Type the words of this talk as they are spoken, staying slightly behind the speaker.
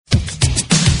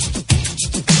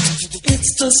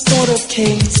the sport of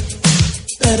kings,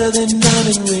 better than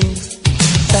diamond rings.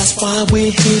 That's why we're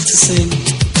here to sing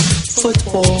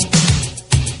football.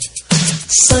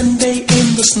 Sunday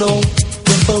in the snow,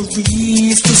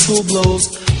 referees whistle blows.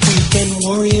 Weekend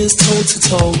warriors toe to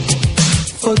toe.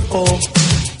 Football.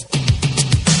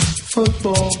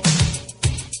 Football.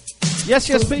 Yes,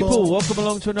 Football. people. Welcome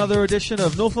along to another edition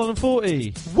of North London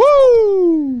 40.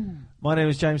 Woo! My name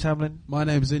is James Hamlin. My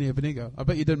name is Inya Benigo. I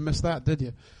bet you didn't miss that, did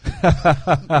you?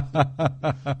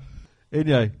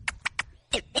 Inyo.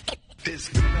 It's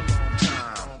been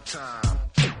a long time.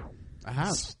 I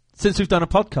have. Since we've done a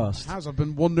podcast. Has. I've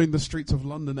been wandering the streets of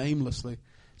London aimlessly.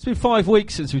 It's been 5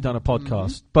 weeks since we've done a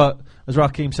podcast. But, as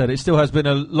Raheem said, it still has been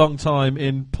a long time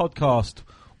in podcast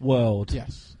world.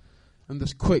 Yes. And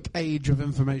this quick age of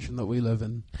information that we live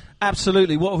in.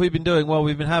 Absolutely. What have we been doing? Well,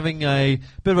 we've been having a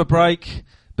bit of a break,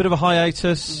 bit of a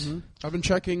hiatus. I've been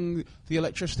checking the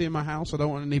electricity in my house. I don't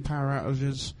want any power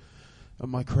outages at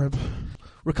my crib.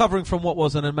 Recovering from what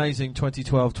was an amazing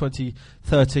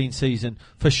 2012-2013 season,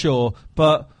 for sure.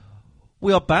 But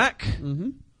we are back.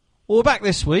 Mm-hmm. Well, we're back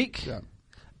this week. Yeah.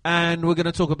 And we're going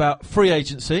to talk about free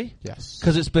agency. Yes.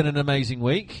 Because it's been an amazing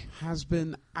week. Has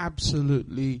been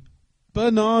absolutely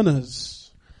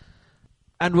bananas.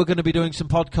 And we're going to be doing some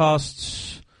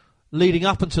podcasts leading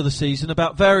up into the season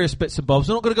about various bits and bobs.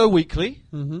 We're not going to go weekly,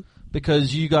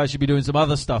 because you guys should be doing some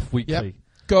other stuff weekly.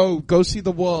 Yep. Go see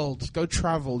the world. Go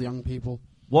travel, young people.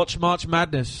 Watch March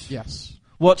Madness. Yes.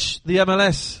 Watch the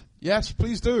MLS. Yes,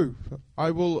 please do. I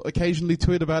will occasionally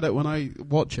tweet about it when I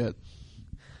watch it.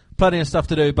 Plenty of stuff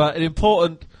to do, but an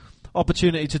important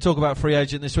opportunity to talk about free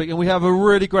agent this week. And we have a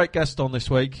really great guest on this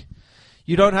week.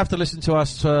 You don't have to listen to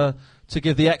us to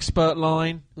give the expert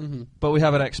line, but we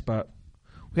have an expert.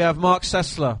 We have Mark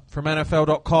Sessler from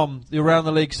NFL.com, the Around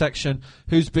the League section,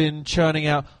 who's been churning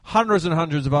out hundreds and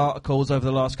hundreds of articles over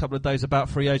the last couple of days about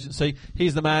free agency.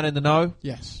 He's the man in the know.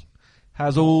 Yes.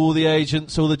 Has all the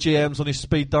agents, all the GMs on his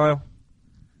speed dial.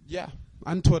 Yeah.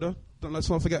 And Twitter. Let's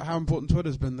not forget how important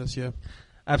Twitter's been this year.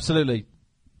 Absolutely.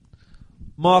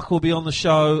 Mark will be on the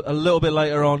show a little bit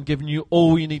later on, giving you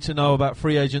all you need to know about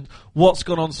free agent, what's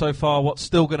gone on so far, what's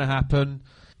still going to happen,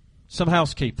 some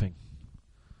housekeeping.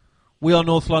 We are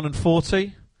North London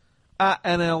 40, at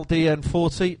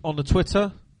NLDN40 on the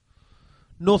Twitter,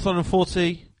 North London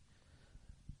 40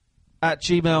 at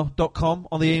gmail.com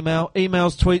on the email.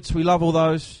 Emails, tweets, we love all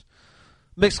those.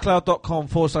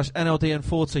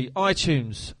 Mixcloud.com/NLDN40,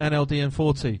 iTunes,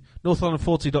 NLDN40,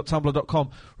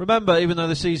 NorthLondon40.tumblr.com. Remember, even though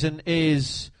the season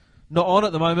is not on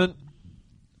at the moment,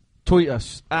 tweet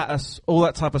us, at us, all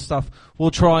that type of stuff. We'll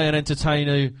try and entertain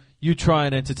you. You try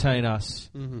and entertain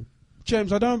us.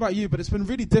 James, I don't know about you, but it's been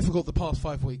really difficult the past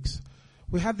 5 weeks.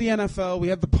 We had the NFL, we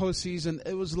had the postseason.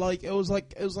 It was like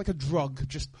a drug,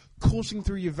 just coursing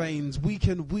through your veins, week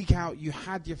in, week out. You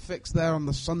had your fix there on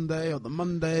the Sunday or the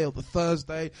Monday or the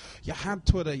Thursday. You had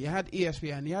Twitter, you had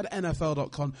ESPN, you had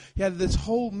NFL.com. You had this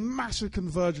whole massive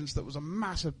convergence that was a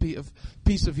massive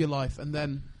piece of your life, and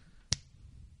then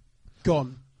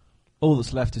gone. All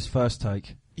that's left is First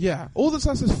Take. Yeah, all that's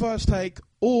left is First Take,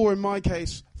 or in my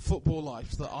case, Football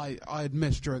Life that I had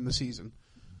missed during the season.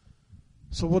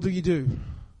 So what do?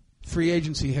 Free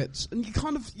agency hits, and you're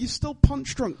still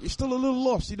punch drunk. You're still a little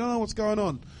lost. You don't know what's going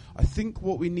on. I think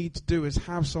what we need to do is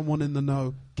have someone in the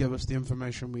know give us the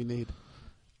information we need.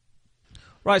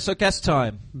 Right, so guest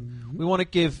time. We want to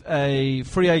give a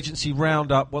free agency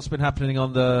roundup, what's been happening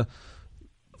on the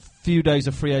few days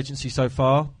of free agency so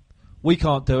far. We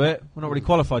can't do it. We're not really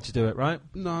qualified to do it, right?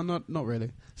 No, not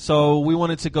really. So we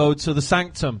wanted to go to the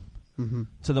Sanctum,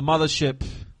 to the mothership,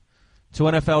 to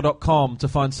NFL.com to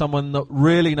find someone that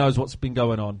really knows what's been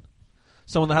going on.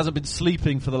 Someone that hasn't been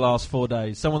sleeping for the last 4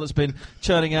 days. Someone that's been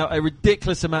churning out a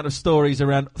ridiculous amount of stories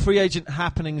around free agent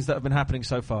happenings that have been happening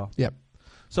so far. Yep.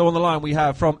 So on the line we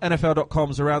have from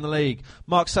NFL.com's Around the League,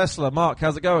 Mark Sessler. Mark,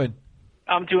 how's it going?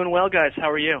 I'm doing well, guys.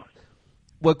 How are you?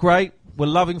 We're great. We're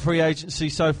loving free agency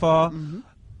so far.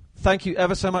 Thank you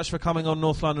ever so much for coming on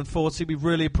North London 40. We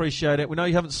really appreciate it. We know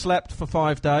you haven't slept for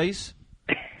 5 days.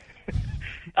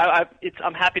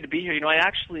 I'm happy to be here. You know, I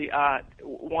actually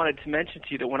wanted to mention to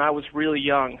you that when I was really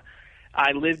young,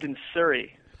 I lived in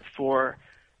Surrey for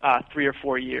 3 or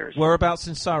 4 years. Whereabouts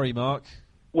in Surrey, Mark?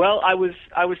 Well, I was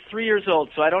 3 years old,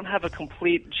 so I don't have a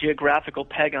complete geographical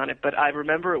peg on it, but I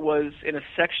remember it was in a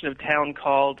section of town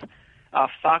called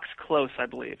Fox Close, I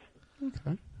believe.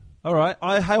 Okay. All right.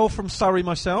 I hail from Surrey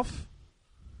myself.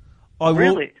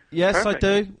 Really? Yes, Perfect.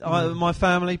 I do. My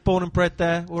family, born and bred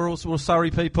there. We're all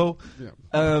Surrey people.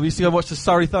 Yeah. We used to go watch the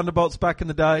Surrey Thunderbolts back in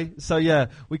the day. So, yeah,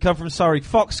 we come from Surrey.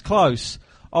 Fox Close.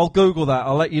 I'll Google that.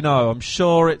 I'll let you know. I'm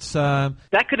sure it's...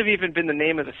 That could have even been the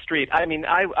name of the street. I mean,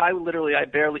 I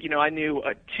barely, I knew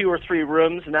 2 or 3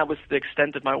 rooms, and that was the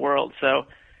extent of my world. So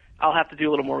I'll have to do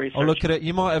a little more research. I'll look at it.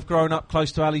 You might have grown up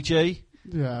close to Ali G.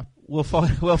 Yeah. We'll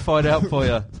find out for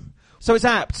you. So it's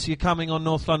apt you're coming on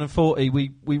North London 40.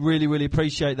 We really, really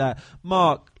appreciate that.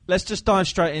 Mark, let's just dive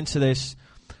straight into this.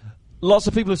 Lots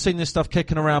of people have seen this stuff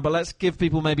kicking around, but let's give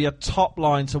people maybe a top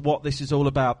line to what this is all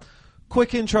about.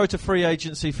 Quick intro to free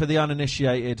agency for the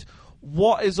uninitiated.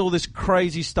 What is all this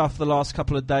crazy stuff the last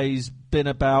couple of days been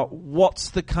about? What's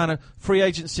the kind of free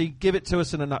agency? Give it to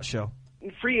us in a nutshell.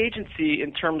 Free agency,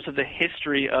 in terms of the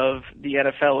history of the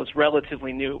NFL, is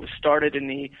relatively new. It was started in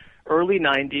the early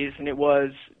 90s, and it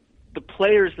was the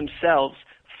players themselves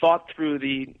fought through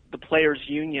the players'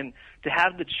 union to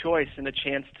have the choice and the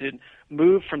chance to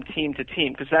move from team to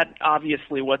team, because that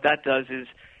obviously what that does is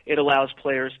it allows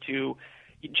players to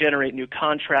generate new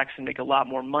contracts and make a lot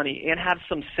more money and have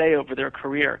some say over their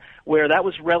career, where that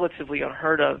was relatively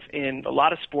unheard of in a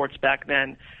lot of sports back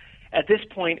then. At this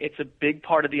point, it's a big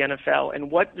part of the NFL,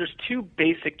 and there's 2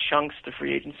 basic chunks to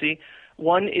free agency.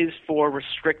 One is for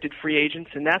restricted free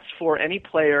agents, and that's for any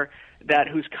player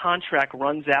whose contract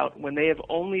runs out when they have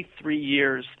only 3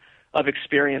 years of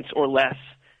experience or less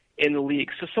in the league.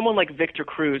 So someone like Victor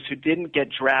Cruz, who didn't get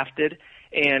drafted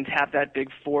and have that big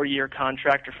 4-year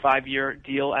contract or 5-year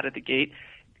deal out of the gate,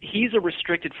 he's a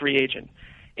restricted free agent.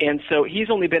 And so he's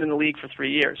only been in the league for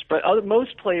 3 years. But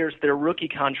most players, their rookie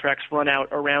contracts run out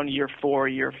around year 4,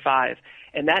 year 5,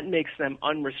 and that makes them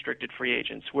unrestricted free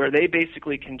agents, where they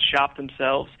basically can shop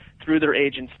themselves through their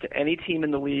agents to any team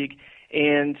in the league.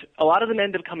 And a lot of them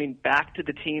end up coming back to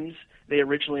the teams they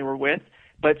originally were with.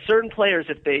 But certain players,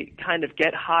 if they kind of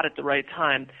get hot at the right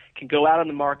time, can go out on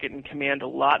the market and command a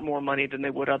lot more money than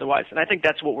they would otherwise. And I think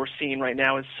that's what we're seeing right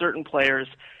now, is certain players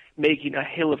making a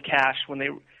hill of cash when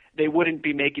they wouldn't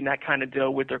be making that kind of dough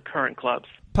with their current clubs.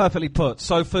 Perfectly put.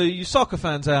 So for you soccer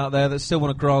fans out there that still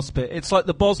want to grasp it, it's like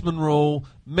the Bosman rule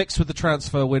mixed with the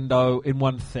transfer window in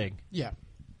one thing. Yeah.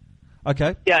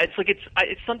 Okay. Yeah,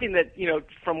 it's something that,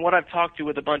 from what I've talked to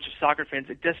with a bunch of soccer fans,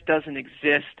 it just doesn't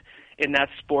exist in that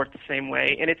sport the same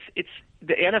way. And it's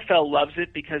the NFL loves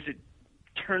it because it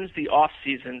turns the off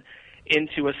season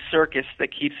into a circus that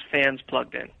keeps fans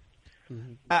plugged in.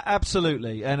 Mm-hmm.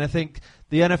 Absolutely. And I think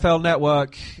the NFL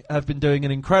Network have been doing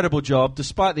an incredible job,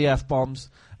 despite the F-bombs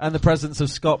and the presence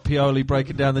of Scott Pioli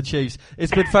breaking down the Chiefs.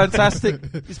 It's been fantastic.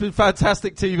 It's been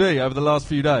fantastic TV over the last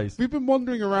few days. We've been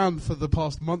wandering around for the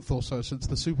past month or so since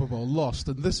the Super Bowl lost,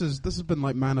 and this has been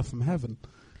like manna from heaven.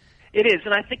 It is,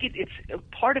 and I think it's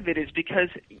part of it is because,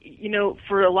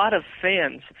 for a lot of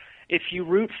fans, if you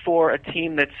root for a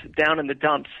team that's down in the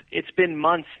dumps, it's been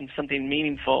months since something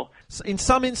meaningful. In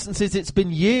some instances, it's been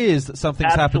years that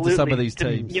something's happened to some of these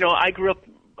teams. I grew up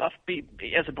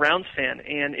as a Browns fan,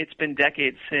 and it's been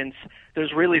decades since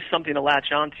there's really something to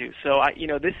latch onto. So,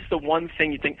 this is the one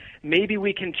thing you think, maybe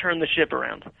we can turn the ship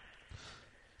around.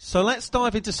 So let's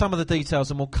dive into some of the details,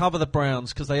 and we'll cover the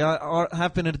Browns, because they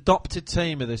have been an adopted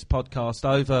team of this podcast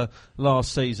over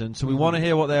last season. So we want to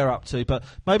hear what they're up to. But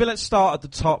maybe let's start at the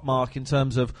top, Mark, in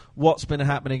terms of what's been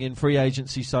happening in free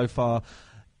agency so far.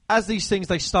 As these things,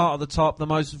 they start at the top. The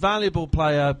most valuable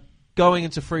player going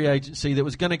into free agency that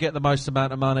was going to get the most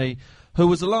amount of money, who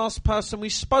was the last person we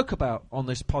spoke about on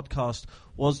this podcast,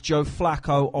 was Joe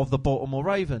Flacco of the Baltimore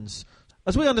Ravens.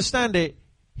 As we understand it,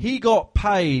 he got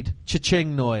paid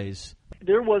cha-ching noise.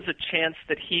 There was a chance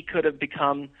that he could have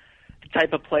become the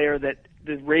type of player that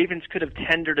the Ravens could have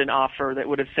tendered an offer that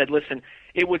would have said, listen,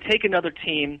 it would take another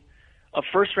team, a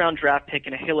first-round draft pick,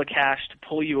 and a hill of cash to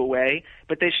pull you away.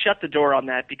 But they shut the door on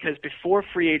that because before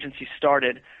free agency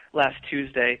started last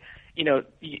Tuesday,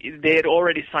 they had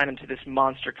already signed him to this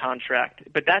monster contract.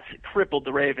 But that's crippled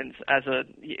the Ravens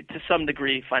to some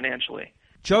degree financially.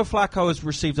 Joe Flacco has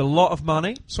received a lot of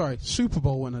money. Sorry, Super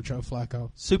Bowl winner Joe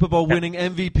Flacco. Super Bowl winning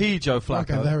MVP Joe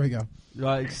Flacco. Okay, there we go.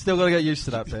 Right, still got to get used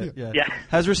to that bit. Yeah.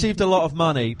 Has received a lot of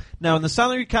money. Now, in the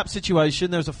salary cap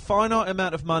situation, there's a finite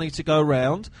amount of money to go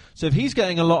around. So if he's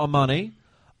getting a lot of money,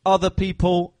 other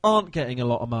people aren't getting a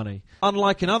lot of money.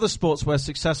 Unlike in other sports where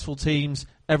successful teams,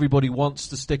 everybody wants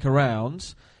to stick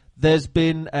around, there's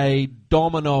been a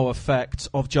domino effect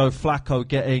of Joe Flacco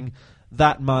getting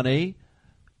that money.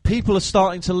 People are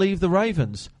starting to leave the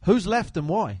Ravens. Who's left and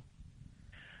why?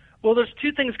 Well, there's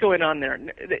two things going on there.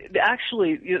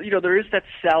 Actually, there is that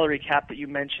salary cap that you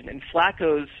mentioned, and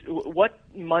Flacco's, what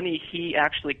money he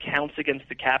actually counts against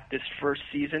the cap this first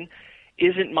season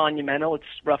isn't monumental. It's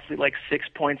roughly like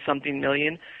 6-point-something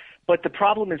million. But the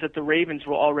problem is that the Ravens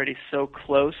were already so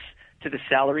close to the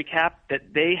salary cap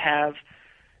that they have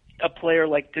a player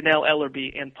like Donnell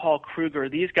Ellerbe and Paul Kruger,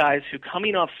 these guys who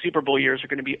coming off Super Bowl years are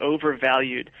going to be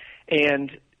overvalued.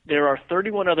 And there are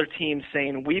 31 other teams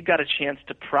saying we've got a chance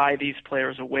to pry these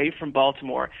players away from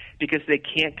Baltimore because they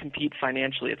can't compete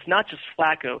financially. It's not just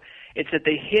Flacco. It's that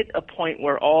they hit a point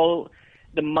where all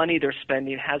the money they're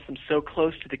spending has them so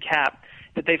close to the cap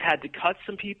that they've had to cut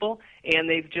some people, and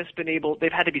they've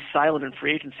had to be silent in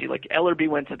free agency. Like Ellerbe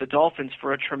went to the Dolphins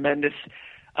for a tremendous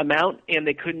amount, and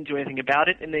they couldn't do anything about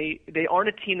it. And they aren't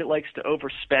a team that likes to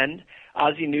overspend.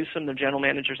 Ozzie Newsome, the general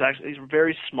manager, he's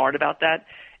very smart about that.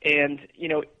 And,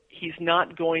 he's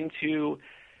not going to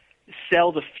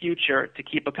sell the future to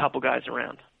keep a couple guys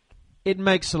around. It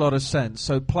makes a lot of sense.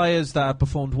 So players that have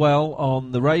performed well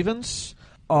on the Ravens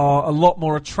are a lot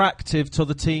more attractive to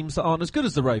the teams that aren't as good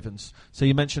as the Ravens. So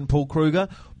you mentioned Paul Kruger.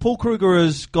 Paul Kruger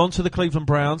has gone to the Cleveland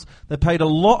Browns. They paid a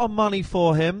lot of money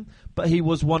for him, but he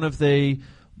was one of the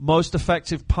most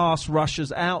effective pass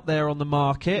rushers out there on the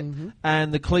market. Mm-hmm.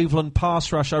 And the Cleveland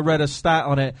pass rush, I read a stat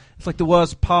on it, it's like the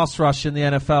worst pass rush in the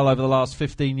NFL over the last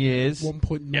 15 years.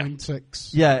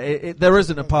 1.96. Yeah, there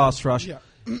isn't a pass rush. Yeah.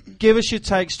 Give us your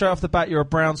take straight off the bat. You're a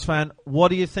Browns fan. What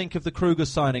do you think of the Kruger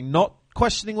signing? Not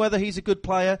questioning whether he's a good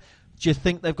player. Do you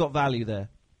think they've got value there?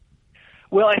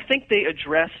 Well, I think they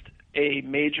addressed a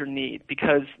major need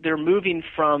because they're moving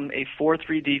from a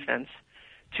 4-3 defense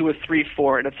to a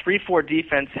 3-4. And a 3-4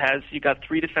 defense you've got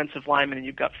 3 defensive linemen and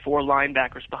you've got 4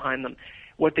 linebackers behind them.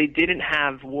 What they didn't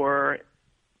have were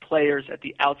players at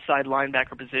the outside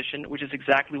linebacker position, which is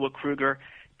exactly what Kruger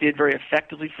did very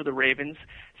effectively for the Ravens.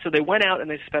 So they went out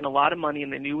and they spent a lot of money,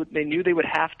 and they knew they would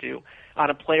have to on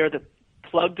a player that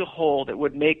plugged a hole that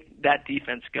would make that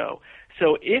defense go.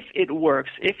 So if it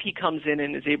works, if he comes in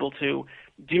and is able to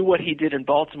do what he did in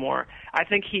Baltimore, I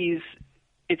think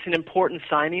it's an important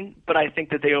signing, but I think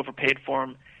that they overpaid for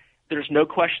him. There's no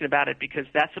question about it because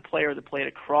that's a player that played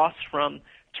across from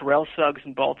Terrell Suggs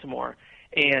in Baltimore.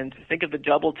 And think of the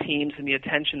double teams and the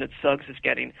attention that Suggs is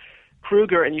getting.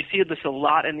 Kruger, and you see this a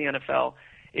lot in the NFL,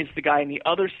 is the guy on the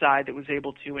other side that was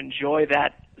able to enjoy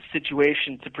that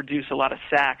situation to produce a lot of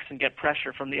sacks and get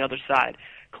pressure from the other side.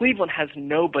 Cleveland has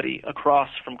nobody across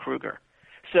from Kruger.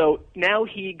 So now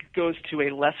he goes to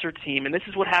a lesser team, and this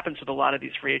is what happens with a lot of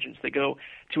these free agents. They go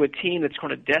to a team that's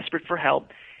kind of desperate for help,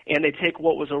 and they take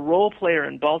what was a role player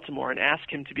in Baltimore and ask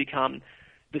him to become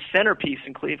the centerpiece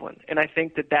in Cleveland. And I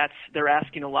think they're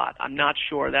asking a lot. I'm not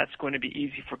sure that's going to be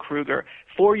easy for Kruger.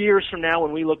 4 years from now,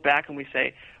 when we look back and we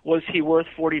say, was he worth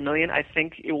 $40 million? I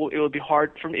think it will be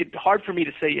hard for me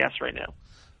to say yes right now.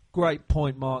 Great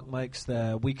point Mark makes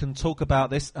there. We can talk about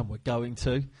this, and we're going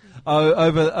to,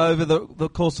 over the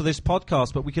course of this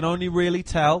podcast, but we can only really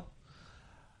tell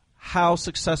how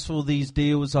successful these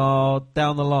deals are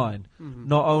down the line. Mm-hmm.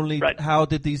 Not only how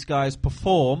did these guys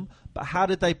perform, but how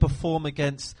did they perform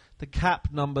against the cap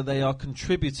number they are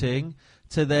contributing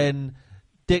to then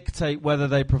dictate whether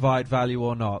they provide value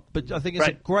or not. But I think it's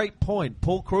a great point.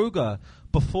 Paul Kruger,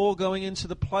 before going into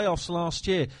the playoffs last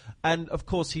year, and of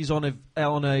course he's on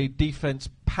a defense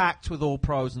packed with all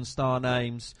pros and star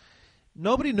names.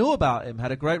 Nobody knew about him.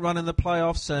 Had a great run in the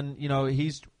playoffs, and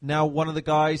he's now one of the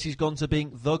guys. He's gone to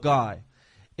being the guy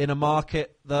in a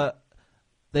market that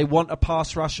they want a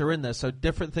pass rusher in there. So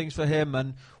different things for him,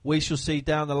 and we shall see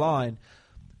down the line.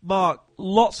 Mark,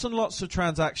 lots and lots of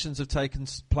transactions have taken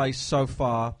place so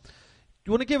far. Do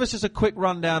you want to give us just a quick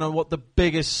rundown on what the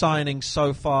biggest signings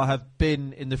so far have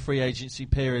been in the free agency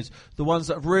periods? The ones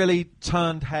that have really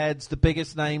turned heads, the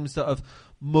biggest names that have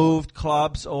moved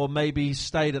clubs or maybe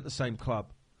stayed at the same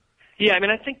club? Yeah,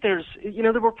 I think there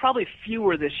were probably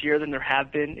fewer this year than there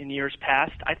have been in years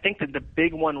past. I think that the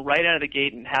big one right out of the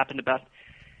gate and happened about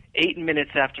 8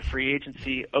 minutes after free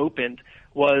agency opened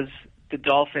was the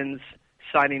Dolphins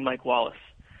signing Mike Wallace,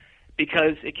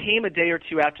 because it came a day or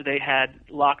two after they had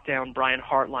locked down Brian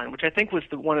Hartline, which I think was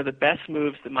one of the best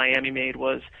moves that Miami made,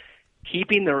 was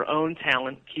keeping their own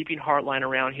talent, keeping Hartline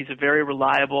around. He's a very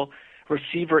reliable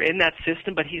receiver in that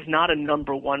system, but he's not a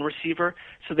number one receiver.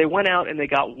 So they went out and they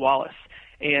got Wallace.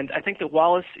 And I think that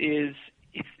Wallace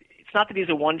it's not that he's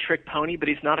a one-trick pony, but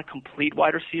he's not a complete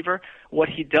wide receiver. What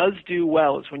he does do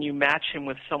well is when you match him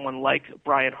with someone like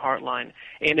Brian Hartline,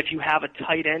 and if you have a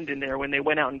tight end in there, when they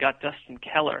went out and got Dustin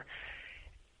Keller,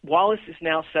 Wallace is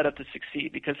now set up to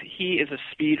succeed because he is a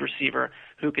speed receiver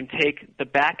who can take the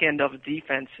back end of a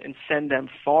defense and send them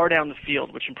far down the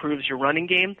field, which improves your running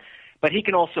game. But he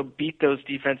can also beat those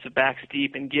defensive backs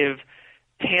deep and give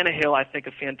Tannehill, I think,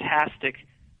 a fantastic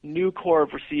new core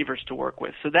of receivers to work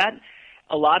with. So that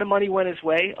a lot of money went his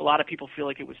way. A lot of people feel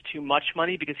like it was too much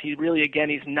money because he's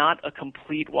not a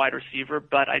complete wide receiver,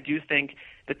 but I do think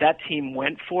that team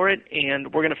went for it,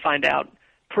 and we're going to find out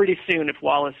pretty soon if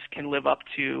Wallace can live up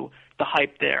to the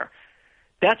hype there.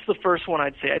 That's the first one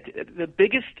I'd say. The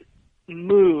biggest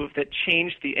move that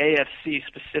changed the AFC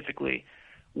specifically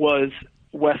was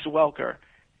Wes Welker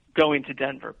going to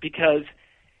Denver, because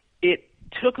it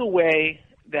took away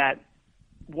that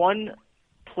one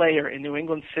player in New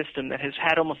England's system that has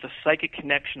had almost a psychic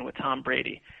connection with Tom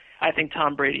Brady. I think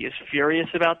Tom Brady is furious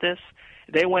about this.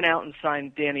 They went out and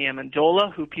signed Danny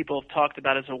Amendola, who people have talked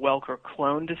about as a Welker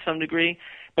clone to some degree.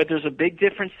 But there's a big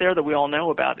difference there that we all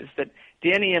know about, is that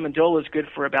Danny Amendola is good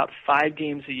for about 5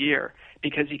 games a year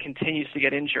because he continues to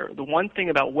get injured. The one thing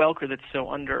about Welker that's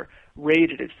so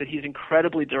underrated is that he's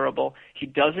incredibly durable. He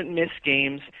doesn't miss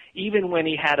games. Even when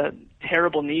he had a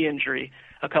terrible knee injury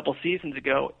a couple seasons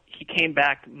ago, he came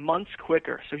back months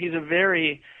quicker. So he's a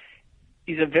very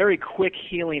quick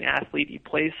healing athlete. He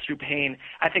plays through pain.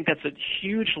 I think that's a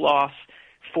huge loss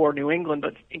for New England,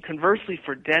 but conversely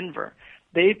for Denver,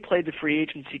 they've played the free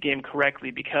agency game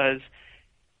correctly, because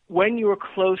when you are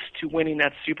close to winning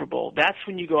that Super Bowl, that's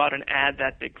when you go out and add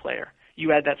that big player.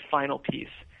 You add that final piece.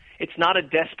 It's not a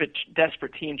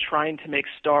desperate team trying to make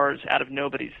stars out of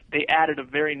nobodies. They added a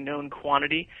very known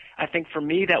quantity. I think for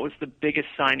me that was the biggest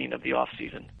signing of the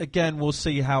offseason. Again, we'll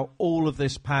see how all of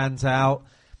this pans out.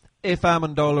 If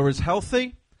Amendola is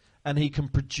healthy and he can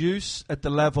produce at the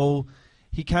level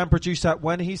he can produce at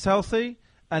when he's healthy,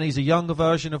 and he's a younger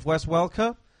version of Wes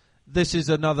Welker, this is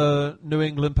another New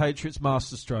England Patriots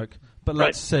masterstroke. But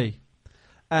let's see.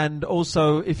 And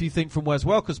also, if you think from Wes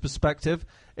Welker's perspective,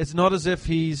 it's not as if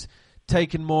he's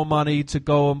taken more money to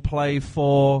go and play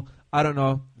for, I don't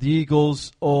know, the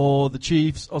Eagles or the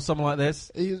Chiefs or something like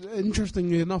this.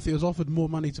 Interestingly enough, he was offered more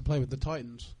money to play with the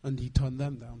Titans, and he turned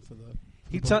them down for the...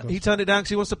 He turned it down because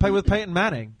he wants to play with Peyton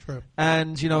Manning. True.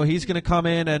 And, he's going to come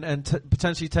in and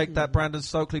potentially take that Brandon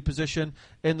Stokely position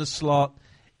in the slot.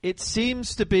 It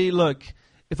seems to be, look,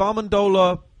 if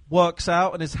Amendola works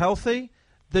out and is healthy,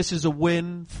 this is a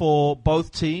win for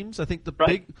both teams. I think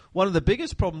one of the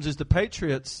biggest problems is the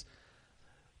Patriots.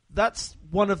 That's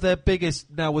one of their biggest,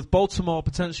 now with Baltimore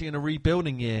potentially in a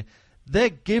rebuilding year, they're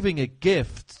giving a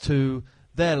gift to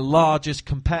their largest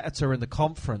competitor in the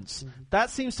conference. Mm-hmm. That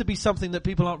seems to be something that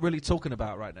people aren't really talking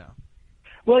about right now.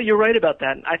 Well, you're right about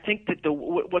that. I think that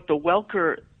what the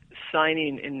Welker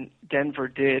signing in Denver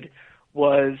did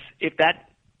was, if that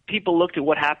people looked at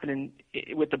what happened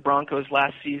with the Broncos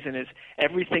last season, is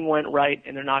everything went right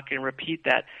and they're not going to repeat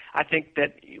that. I think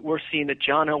that we're seeing that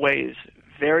John Elway is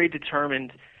very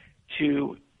determined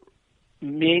to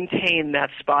maintain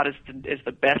that spot as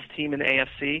the best team in the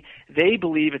AFC. They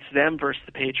believe it's them versus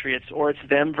the Patriots, or it's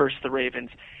them versus the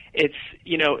Ravens. It's,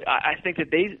 I think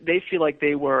that they feel like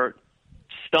they were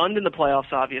stunned in the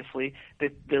playoffs, obviously,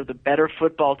 that they're the better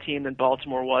football team than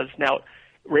Baltimore was. Now,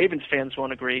 Ravens fans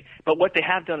won't agree, but what they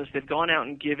have done is they've gone out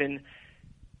and given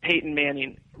Peyton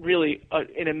Manning really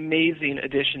an amazing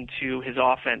addition to his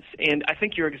offense. And I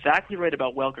think you're exactly right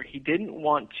about Welker. He didn't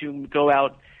want to go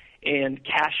out and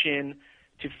cash in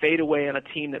to fade away on a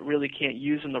team that really can't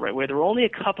use him the right way. There were only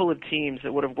a couple of teams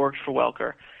that would have worked for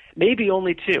Welker, maybe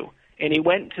only 2, and he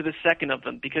went to the second of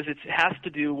them because it has to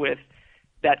do with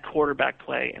that quarterback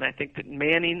play. And I think that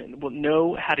Manning will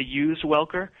know how to use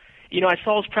Welker. I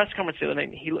saw his press conference the other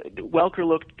night. Welker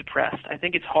looked depressed. I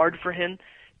think it's hard for him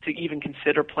to even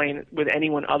consider playing with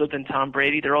anyone other than Tom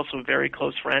Brady. They're also very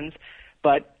close friends.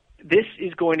 But this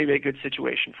is going to be a good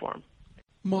situation for him.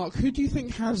 Mark, who do you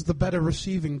think has the better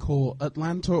receiving core,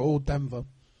 Atlanta or Denver?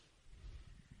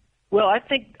 Well, I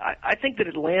think that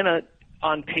Atlanta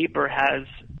on paper has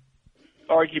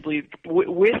arguably,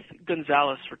 with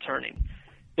Gonzalez returning,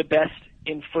 the best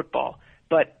in football.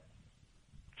 But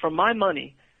for my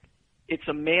money, it's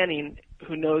a Manning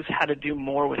who knows how to do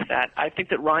more with that. I think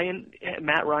that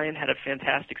Matt Ryan had a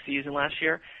fantastic season last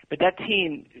year, but that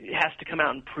team has to come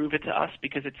out and prove it to us,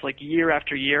 because it's like year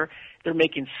after year they're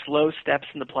making slow steps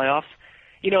in the playoffs.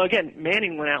 Again,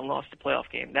 Manning went out and lost a playoff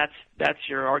game. That's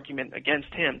your argument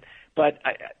against him. But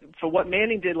for what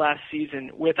Manning did last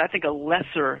season with, I think, a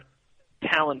lesser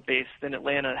talent base than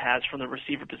Atlanta has from the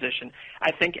receiver position,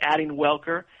 I think adding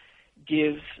Welker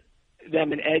gives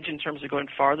them an edge in terms of going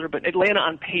farther, but Atlanta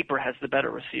on paper has the better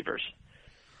receivers.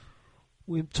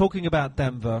 We're talking about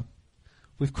Denver.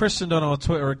 We've christened on our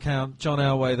Twitter account John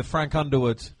Elway the Frank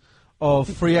Underwood of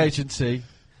free agency.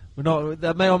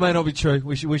 That may or may not be true.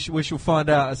 We shall find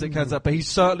out as it comes up. But he's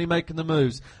certainly making the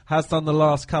moves, has done the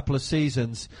last couple of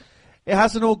seasons. It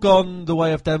hasn't all gone the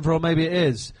way of Denver, or maybe it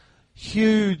is.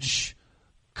 Huge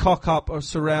cock-up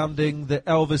surrounding the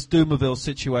Elvis Dumervil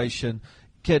situation.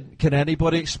 Can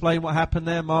anybody explain what happened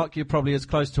there, Mark? You're probably as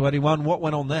close to anyone. What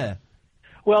went on there?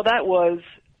 Well, that was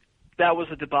that was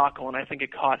a debacle, and I think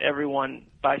it caught everyone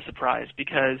by surprise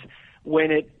because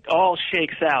when it all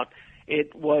shakes out,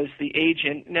 it was the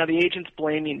agent. Now, the agent's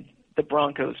blaming the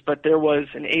Broncos, but there was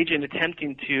an agent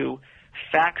attempting to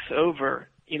fax over,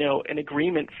 an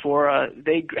agreement for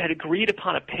they had agreed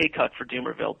upon a pay cut for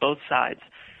Dumervil, both sides.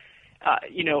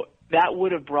 That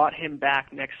would have brought him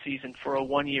back next season for a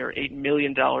 1-year, $8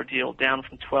 million deal, down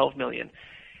from $12 million.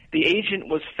 The agent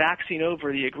was faxing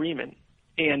over the agreement,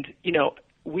 and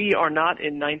we are not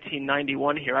in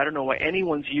 1991 here. I don't know why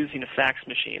anyone's using a fax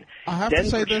machine. I have to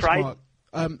say this, Mark.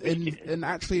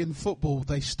 In football,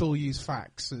 they still use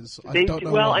faxes. I don't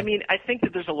know why. I think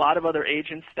that there's a lot of other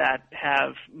agents that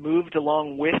have moved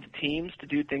along with teams to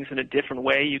do things in a different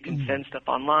way. You can send stuff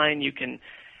online. You can,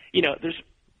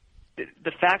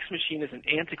 the fax machine is an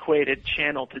antiquated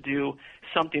channel to do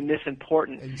something this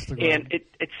important, Instagram. And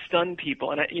it stunned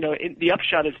people. And the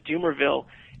upshot is Dumervil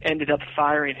ended up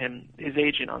firing his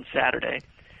agent on Saturday.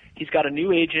 He's got a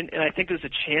new agent, and I think there's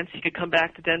a chance he could come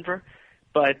back to Denver,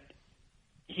 but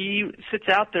he sits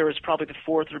out there as probably the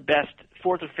fourth or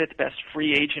fifth best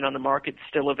free agent on the market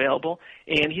still available,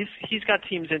 and he's got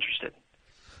teams interested.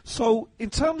 So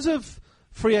in terms of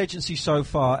free agency so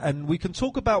far, and we can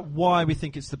talk about why we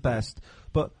think it's the best,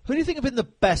 but who do you think have been the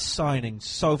best signings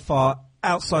so far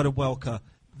outside of Welker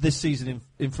this season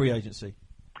in free agency?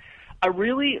 I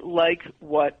really like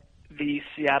what the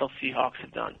Seattle Seahawks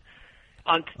have done.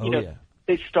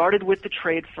 They started with the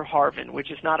trade for Harvin,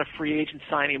 which is not a free agent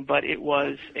signing, but it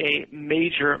was a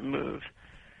major move.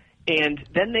 And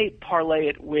then they parlay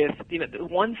it with, the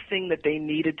one thing that they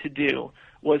needed to do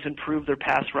was improve their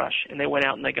pass rush, and they went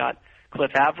out and they got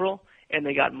Cliff Averill and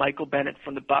they got Michael Bennett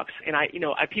from the Bucs. And I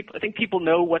think people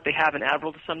know what they have in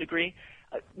Averill to some degree.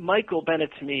 Michael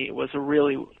Bennett to me was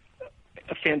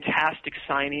a fantastic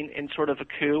signing and sort of a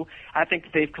coup. I think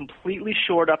that they've completely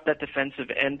shored up that defensive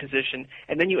end position,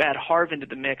 and then you add Harvin to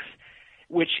the mix,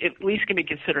 which at least can be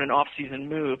considered an off-season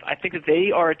move. I think that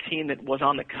they are a team that was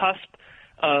on the cusp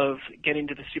of getting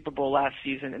to the Super Bowl last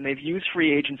season, and they've used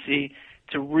free agency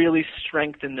to really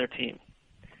strengthen their team.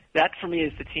 That, for me,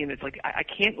 is the team that's I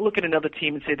can't look at another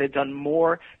team and say they've done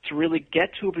more to really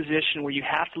get to a position where you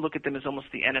have to look at them as almost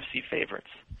the NFC favorites.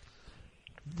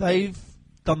 They've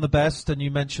done the best, and you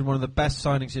mentioned one of the best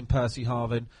signings in Percy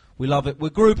Harvin. We love it. We're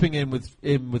grouping in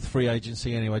with free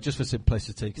agency anyway, just for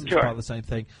simplicity, because it's part of the same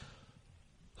thing.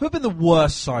 Who have been the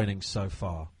worst signings so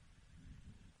far?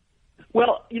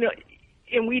 Well,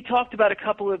 and we talked about a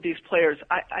couple of these players.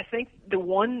 I think the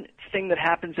one thing that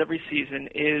happens every season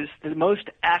is the most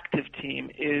active team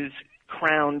is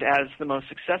crowned as the most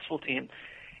successful team.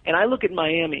 And I look at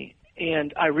Miami,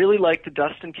 and I really like the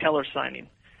Dustin Keller signing,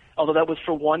 although that was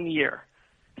for 1 year.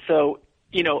 So,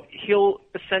 he'll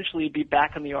essentially be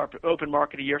back on the open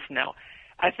market a year from now.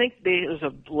 I think there's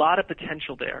a lot of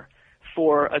potential there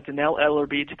for a Donnell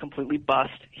Ellerbe to completely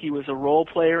bust. He was a role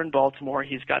player in Baltimore.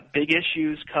 He's got big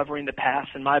issues covering the pass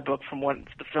in my book from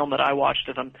the film that I watched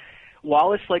of him.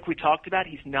 Wallace, like we talked about,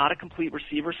 he's not a complete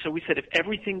receiver, so we said if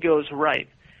everything goes right,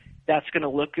 that's going to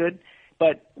look good.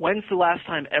 But when's the last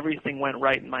time everything went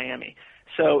right in Miami?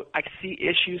 So I see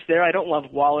issues there. I don't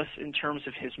love Wallace in terms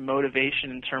of his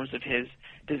motivation, in terms of his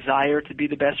desire to be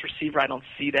the best receiver. I don't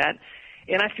see that.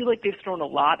 And I feel like they've thrown a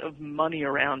lot of money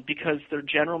around because their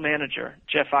general manager,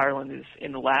 Jeff Ireland, is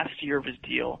in the last year of his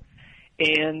deal.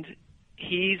 And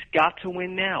he's got to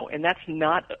win now. And that's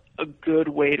not a good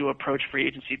way to approach free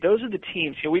agency. Those are the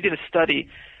teams. We did a study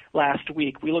last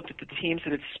week. We looked at the teams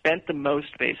that had spent the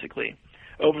most, basically,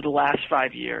 over the last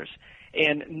 5 years.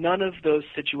 And none of those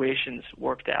situations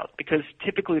worked out because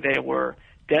typically they were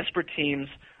desperate teams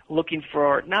looking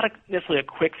for not necessarily a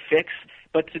quick fix,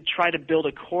 but to try to build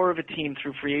a core of a team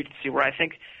through free agency where I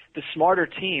think the smarter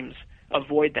teams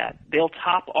avoid that. They'll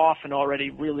top off an already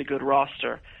really good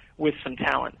roster with some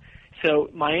talent. So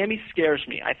Miami scares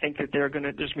me. I think that there's going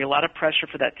to be a lot of pressure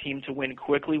for that team to win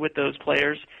quickly with those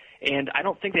players, and I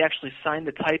don't think they actually signed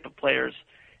the type of players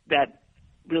that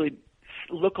really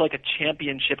look like a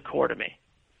championship core to me.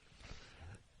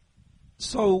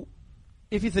 So,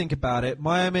 if you think about it,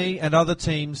 Miami and other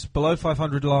teams below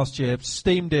 500 last year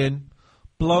steamed in,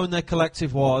 blown their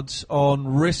collective wads on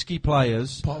risky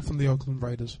players. Apart from the Oakland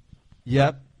Raiders.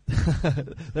 Yep.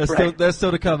 They're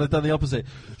still to come. They've done the opposite.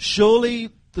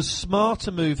 Surely the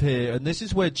smarter move here, and this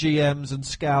is where GMs and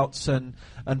scouts and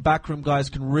backroom guys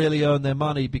can really earn their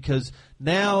money, because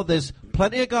now there's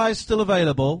plenty of guys still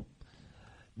available.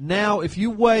 Now, if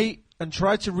you wait and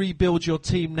try to rebuild your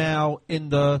team now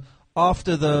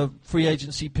after the free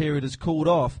agency period has cooled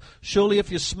off, surely if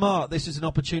you're smart, this is an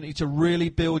opportunity to really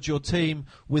build your team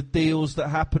with deals that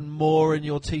happen more in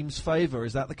your team's favor.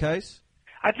 Is that the case?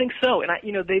 I think so, and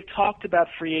they've talked about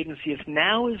free agency. If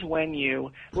now is when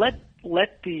you let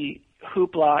the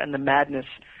hoopla and the madness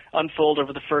unfold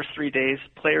over the first 3 days.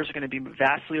 Players are going to be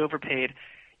vastly overpaid.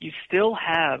 You still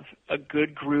have a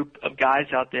good group of guys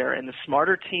out there, and the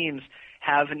smarter teams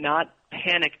have not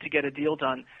panicked to get a deal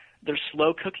done. They're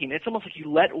slow cooking. It's almost like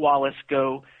you let Wallace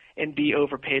go and be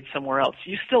overpaid somewhere else.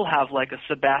 You still have like a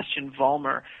Sebastian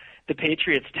Vollmer, the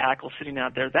Patriots tackle, sitting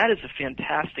out there. That is a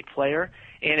fantastic player,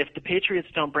 and if the Patriots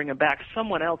don't bring him back,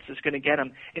 someone else is going to get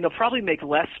him, and he'll probably make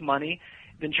less money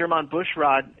than Jermon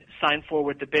Bushrod signed for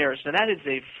with the Bears. Now, that is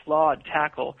a flawed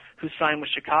tackle who signed with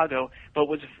Chicago, but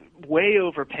was way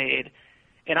overpaid.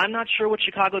 And I'm not sure what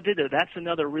Chicago did there. That's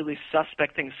another really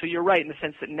suspect thing. So you're right in the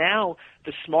sense that now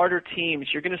the smarter teams,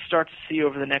 you're going to start to see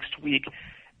over the next week,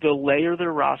 they'll layer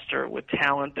their roster with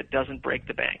talent that doesn't break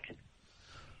the bank.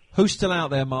 Who's still out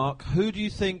there, Mark? Who do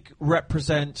you think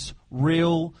represents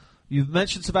real... You've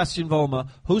mentioned Sebastian Vollmer.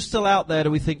 Who's still out there that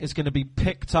we think is going to be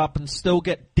picked up and still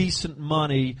get decent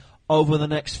money over the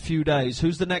next few days?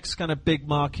 Who's the next kind of big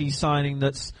marquee signing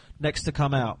that's next to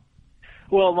come out?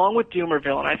 Well, along with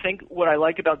Dumerville, and I think what I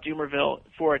like about Dumerville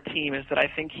for a team is that I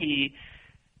think he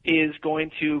is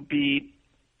going to be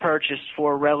purchased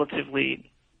for a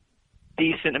relatively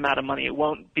decent amount of money. It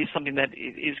won't be something that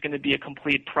is going to be a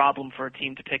complete problem for a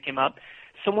team to pick him up.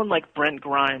 Someone like Brent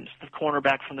Grimes, the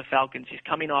cornerback from the Falcons, he's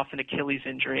coming off an Achilles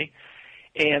injury.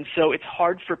 And so it's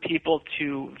hard for people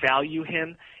to value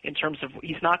him in terms of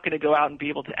he's not going to go out and be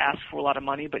able to ask for a lot of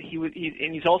money, but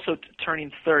he's also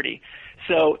turning 30.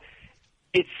 So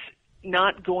it's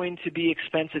not going to be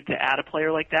expensive to add a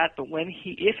player like that, but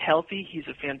if healthy, he's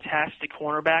a fantastic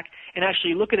cornerback. And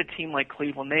actually, look at a team like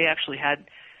Cleveland. They actually had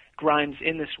Grimes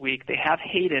in this week. They have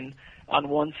Hayden on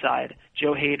one side,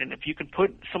 Joe Hayden. If you can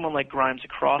put someone like Grimes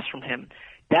across from him,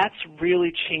 that's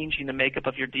really changing the makeup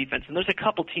of your defense. And there's a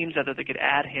couple teams out there that could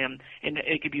add him, and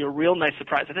it could be a real nice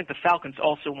surprise. I think the Falcons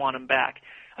also want him back.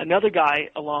 Another guy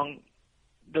along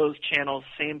those channels,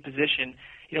 same position,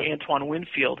 Antoine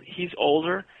Winfield. He's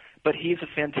older, but he's a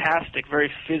fantastic, very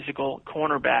physical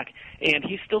cornerback, and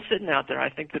he's still sitting out there. I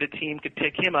think that a team could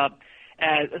pick him up.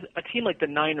 As a team like the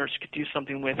Niners could do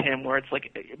something with him where it's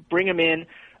like bring him in,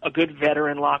 a good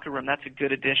veteran locker room. That's a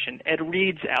good addition. Ed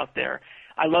Reed's out there.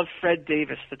 I love Fred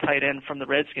Davis, the tight end from the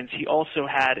Redskins. He also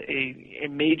had a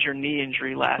major knee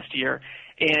injury last year.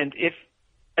 And if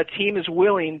a team is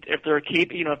willing, if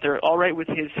they're all right with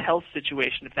his health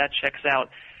situation, if that checks out,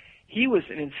 he was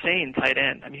an insane tight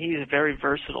end. I mean, he's a very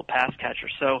versatile pass catcher.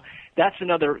 So that's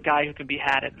another guy who can be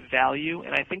had at value.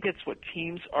 And I think that's what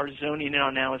teams are zoning in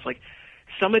on now is like,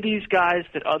 some of these guys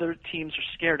that other teams are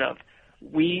scared of,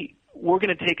 we're going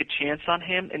to take a chance on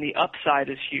him, and the upside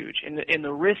is huge, and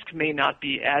the risk may not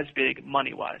be as big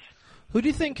money-wise. Who do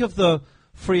you think of the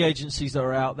free agencies that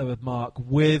are out there with Mark,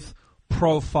 with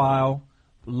profile,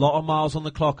 a lot of miles on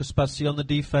the clock, especially on the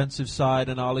defensive side,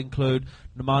 and I'll include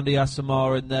Nnamdi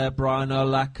Asomugha in there, Brian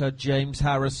Urlacher, James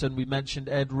Harrison, we mentioned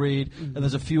Ed Reed, and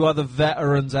there's a few other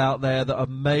veterans out there that are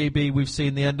maybe we've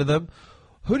seen the end of them.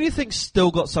 Who do you think still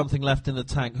got something left in the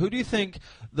tank? Who do you think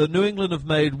the New England have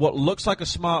made what looks like a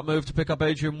smart move to pick up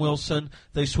Adrian Wilson?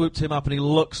 They swooped him up, and he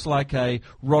looks like a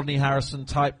Rodney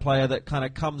Harrison-type player that kind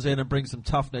of comes in and brings some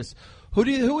toughness.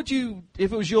 Who would you,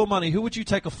 if it was your money, who would you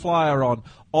take a flyer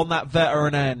on that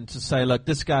veteran end to say, look,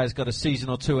 this guy's got a season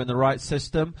or two in the right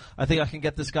system. I think I can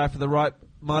get this guy for the right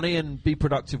money and be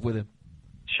productive with him.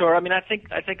 Sure. I mean, I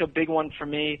think a big one for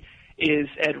me is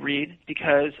Ed Reed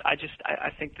because I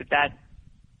think that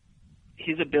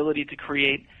his ability to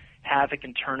create havoc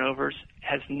and turnovers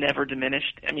has never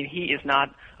diminished. I mean, he is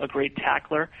not a great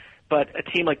tackler, but a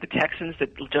team like the Texans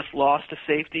that just lost a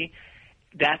safety,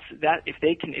 if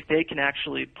they can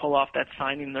actually pull off that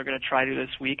signing they're going to try to this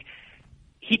week,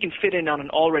 he can fit in on an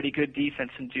already good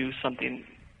defense and do something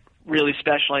really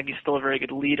special. Like he's still a very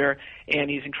good leader,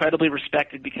 and he's incredibly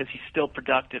respected because he's still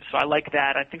productive. So I like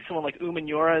that. I think someone like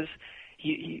Umenyiora,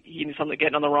 he's something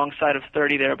getting on the wrong side of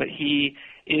 30 there, but he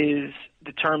is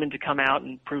determined to come out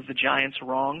and prove the Giants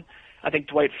wrong. I think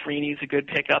Dwight Freeney's a good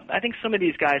pickup. I think some of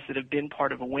these guys that have been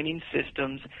part of winning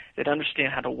systems that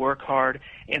understand how to work hard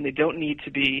and they don't need to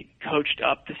be coached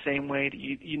up the same way.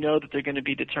 You know that they're going to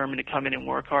be determined to come in and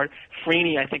work hard.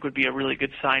 Freeney, I think, would be a really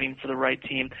good signing for the right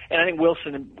team. And I think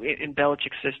Wilson in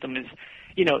Belichick's system is,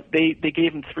 they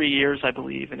gave him 3 years, I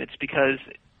believe, and it's because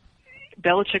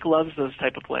Belichick loves those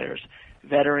type of players.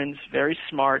 Veterans, very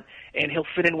smart, and he'll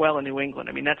fit in well in New England.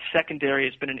 I mean, that secondary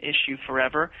has been an issue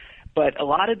forever, but a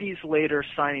lot of these later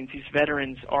signings, these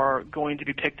veterans, are going to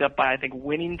be picked up by, I think,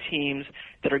 winning teams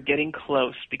that are getting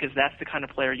close because that's the kind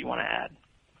of player you want to add.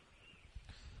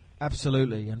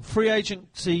 Absolutely. And free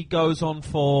agency goes on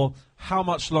for how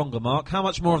much longer, Mark? How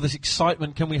much more of this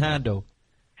excitement can we handle?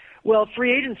 Well,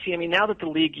 free agency, I mean, now that the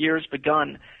league year has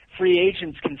begun, free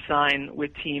agents can sign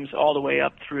with teams all the way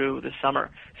up through the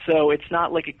summer. So it's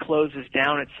not like it closes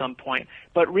down at some point.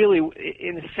 But really,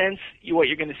 in a sense, what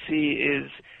you're going to see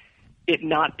is it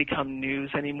not become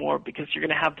news anymore, because you're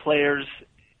going to have players,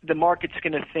 the market's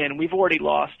going to thin. We've already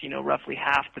lost, roughly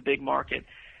half the big market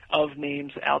of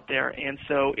names out there. And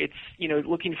so it's,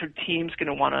 looking for teams going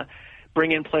to want to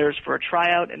bring in players for a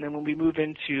tryout, and then when we move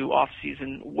into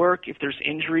off-season work, if there's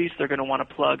injuries, they're going to want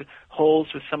to plug holes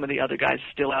with some of the other guys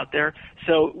still out there.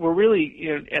 So we're really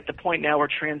at the point now where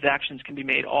transactions can be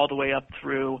made all the way up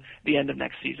through the end of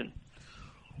next season.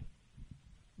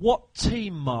 What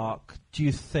team, Mark, do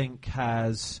you think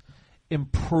has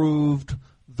improved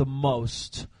the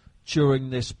most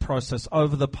during this process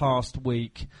over the past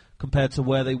week compared to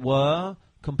where they were,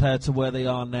 compared to where they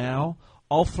are now?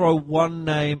 I'll throw one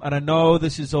name, and I know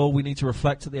this is all we need to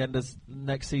reflect at the end of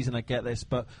next season. I get this,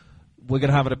 but we're going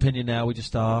to have an opinion now. We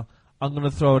just are. I'm going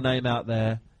to throw a name out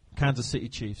there, Kansas City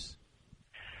Chiefs.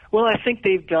 Well, I think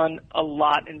they've done a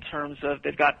lot in terms of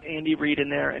they've got Andy Reid in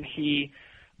there, and he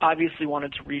obviously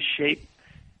wanted to reshape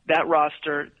that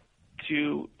roster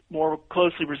to more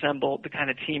closely resemble the kind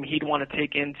of team he'd want to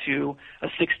take into a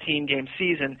 16-game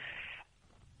season.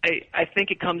 I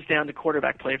think it comes down to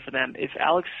quarterback play for them. If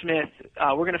Alex Smith,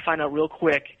 we're going to find out real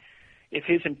quick if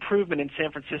his improvement in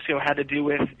San Francisco had to do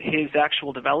with his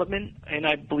actual development, and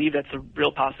I believe that's a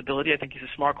real possibility. I think he's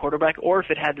a smart quarterback, or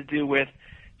if it had to do with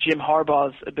Jim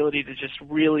Harbaugh's ability to just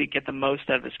really get the most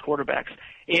out of his quarterbacks.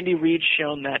 Andy Reid's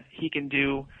shown that he can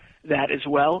do that as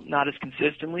well, not as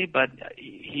consistently, but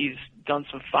he's done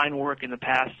some fine work in the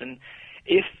past. And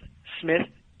if Smith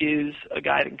is a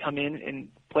guy that can come in and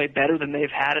play better than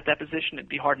they've had at that position, it'd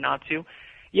be hard not to.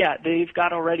 Yeah, they've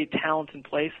got already talent in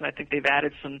place, and I think they've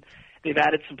added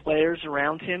some players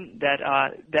around him that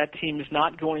that team is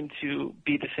not going to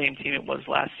be the same team it was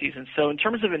last season. So in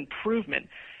terms of improvement,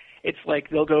 it's like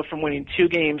they'll go from winning 2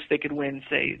 games, they could win,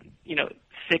 say,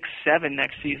 6-7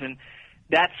 next season.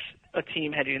 That's a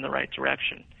team heading in the right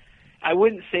direction. I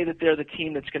wouldn't say that they're the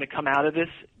team that's going to come out of this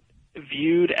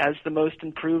viewed as the most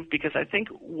improved, because I think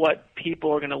what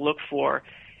people are going to look for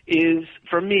is,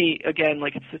 for me, again,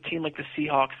 like it's a team like the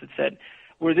Seahawks that said,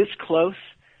 we're this close,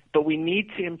 but we need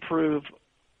to improve,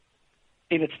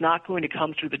 and it's not going to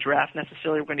come through the draft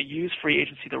necessarily. We're going to use free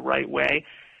agency the right way.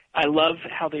 I love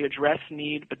how they address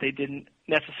need, but they didn't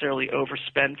necessarily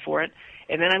overspend for it.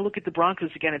 And then I look at the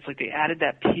Broncos again. It's like they added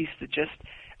that piece that just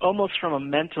almost from a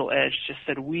mental edge just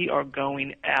said, we are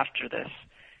going after this.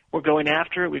 We're going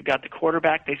after it. We've got the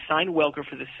quarterback. They signed Welker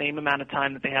for the same amount of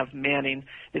time that they have Manning.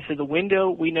 They said the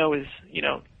window we know is,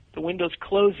 the window's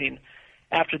closing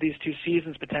after these 2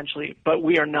 seasons potentially, but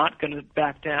we are not going to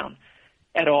back down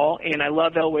at all. And I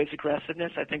love Elway's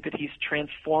aggressiveness. I think that he's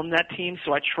transformed that team,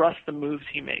 so I trust the moves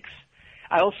he makes.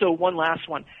 I also, one last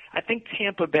one, I think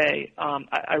Tampa Bay,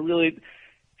 I really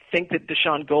think that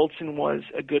Deshaun Goldson was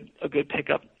a good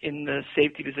pickup in the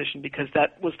safety position, because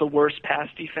that was the worst pass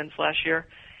defense last year.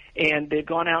 And they've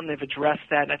gone out and they've addressed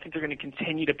that, and I think they're going to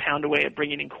continue to pound away at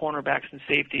bringing in cornerbacks and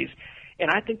safeties.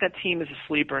 And I think that team is a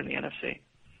sleeper in the NFC.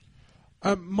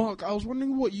 Mark, I was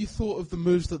wondering what you thought of the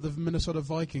moves that the Minnesota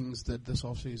Vikings did this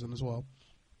offseason as well.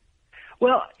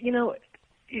 Well,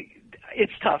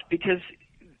 it's tough because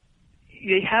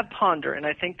they have Ponder, and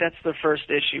I think that's the first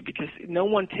issue, because no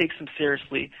one takes them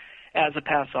seriously as a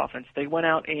pass offense. They went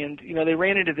out and, they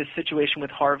ran into this situation with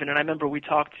Harvin, and I remember a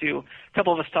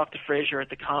couple of us talked to Frazier at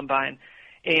the Combine,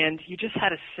 and you just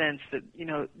had a sense that,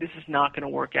 this is not going to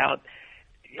work out.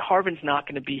 Harvin's not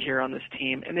going to be here on this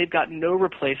team, and they've got no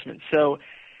replacement. So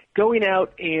going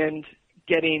out and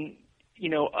getting,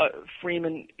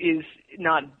 Freeman is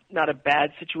not a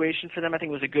bad situation for them. I think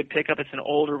it was a good pickup. It's an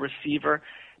older receiver.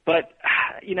 But,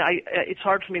 it's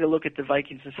hard for me to look at the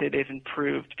Vikings and say they've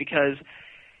improved, because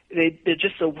they're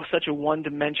just such a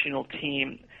one-dimensional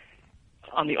team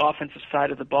on the offensive side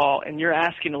of the ball, and you're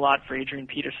asking a lot for Adrian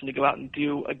Peterson to go out and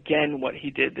do, again, what he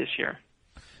did this year.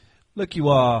 Look, you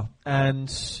are, and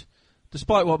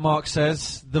despite what Mark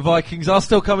says, the Vikings are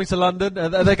still coming to London.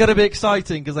 They're going to be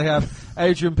exciting because they have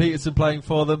Adrian Peterson playing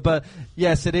for them. But,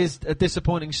 yes, it is a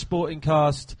disappointing sporting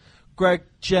cast. Greg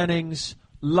Jennings,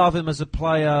 love him as a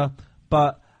player,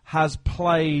 but had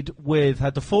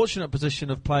the fortunate position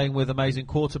of playing with amazing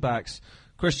quarterbacks.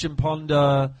 Christian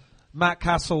Ponder, Matt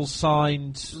Castle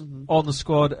signed on the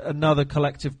squad, another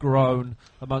collective groan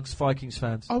amongst Vikings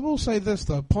fans. I will say this,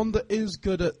 though. Ponder is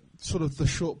good at sort of the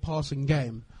short passing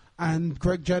game, and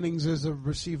Greg Jennings is a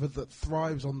receiver that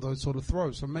thrives on those sort of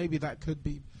throws, so maybe that could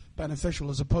be beneficial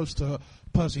as opposed to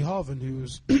Percy Harvin,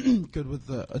 who's good with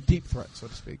a deep threat, so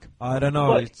to speak. I don't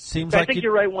know. But It seems I like think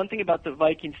you're right. One thing about the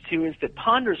Vikings, too, is that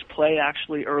Ponder's play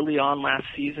actually early on last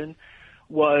season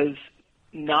was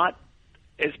not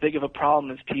as big of a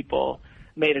problem as people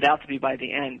made it out to be by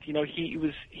the end. You know, he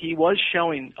was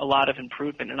showing a lot of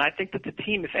improvement, and I think that the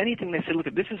team, if anything, they said, look,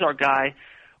 this is our guy.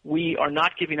 We are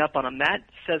not giving up on him. That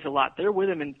says a lot. They're with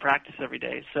him in practice every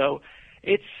day. So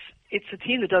it's a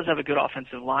team that does have a good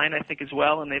offensive line, I think, as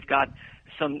well, and they've got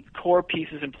some core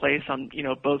pieces in place on, you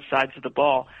know, both sides of the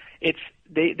ball. They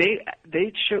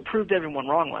proved everyone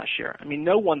wrong last year. I mean,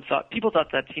 people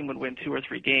thought that team would win 2 or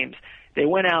 3 games. They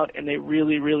went out and they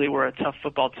really, really were a tough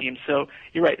football team. So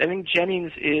you're right. I think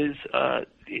Jennings is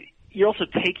you're also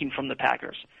taking from the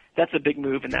Packers. That's a big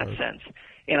move in that sense.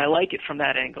 And I like it from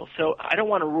that angle. So I don't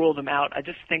want to rule them out. I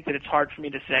just think that it's hard for me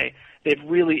to say they've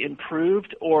really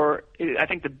improved, or I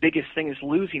think the biggest thing is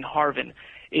losing Harvin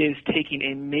is taking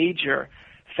a major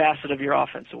facet of your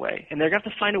offense away. And they're going to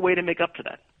have to find a way to make up for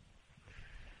that.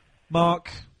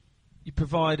 Mark, you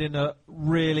providing a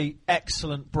really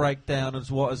excellent breakdown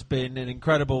of what has been an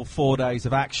incredible 4 days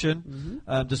of action,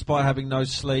 despite having no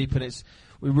sleep, and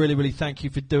we really, really thank you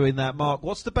for doing that. Mark,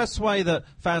 what's the best way that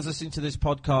fans listening to this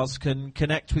podcast can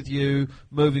connect with you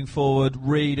moving forward,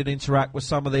 read and interact with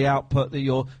some of the output that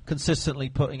you're consistently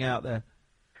putting out there?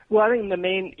 Well, I think the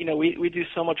main, we do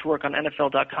so much work on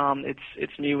NFL.com.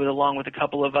 It's me along with a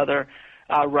couple of other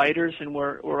writers, and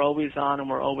we're always on, and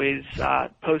we're always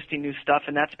posting new stuff,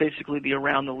 and that's basically the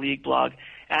Around the League blog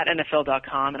at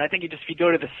NFL.com. And I think if you go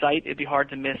to the site, it'd be hard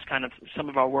to miss kind of some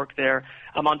of our work there.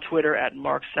 I'm on Twitter at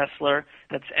Mark Sessler.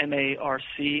 That's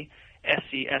MarcSessler,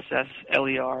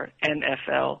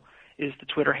 NFL is the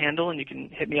Twitter handle, and you can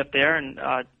hit me up there. And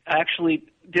I actually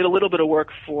did a little bit of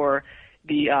work for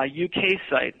the UK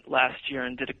site last year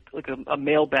and did a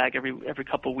mailbag every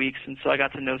couple of weeks, and so I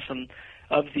got to know some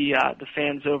of the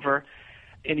fans over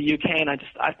in the UK, and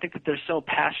I think that they're so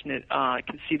passionate. I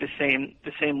can see the same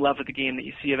love of the game that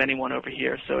you see of anyone over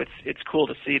here. So it's cool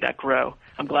to see that grow.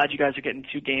 I'm glad you guys are getting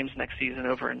 2 games next season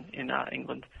over in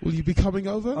England. Will you be coming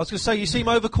over? I was going to say, you seem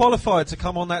overqualified to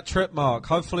come on that trip, Mark.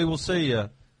 Hopefully we'll see you.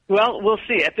 Well, we'll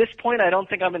see. At this point, I don't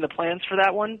think I'm in the plans for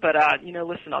that one, but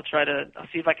listen, I'll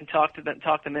see if I can talk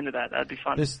them into that. That'd be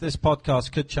fun. This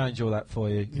podcast could change all that for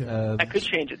you. Yeah. I could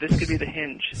change it. This could be the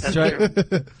hinge. That's true.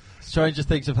 Stranger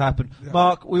things have happened. Yeah.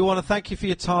 Mark, we want to thank you for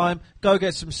your time. Go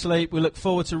get some sleep. We look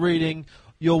forward to reading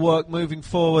your work moving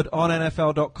forward on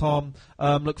NFL.com.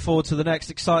 Look forward to the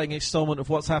next exciting installment of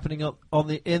what's happening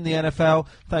in the NFL.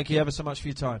 Thank you ever so much for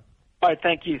your time. All right,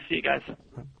 thank you. See you guys.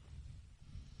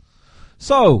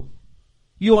 So,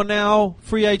 you are now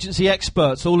free agency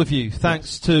experts, all of you,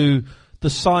 thanks to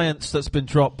the science that's been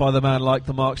dropped by the man like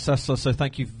the Mark Sessler. So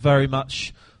thank you very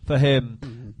much for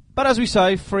him. But as we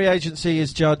say, free agency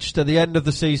is judged at the end of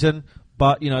the season,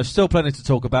 but, still plenty to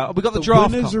talk about. We've got the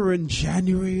draft. Winners are in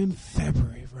January and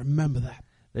February. Remember that.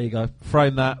 There you go.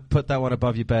 Frame that. Put that one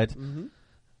above your bed.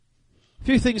 A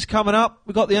few things coming up.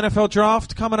 We've got the NFL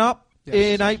draft coming up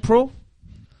in April.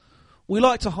 We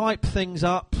like to hype things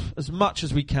up as much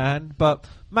as we can, but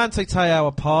Manti Te'o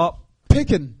apart.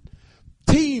 Picking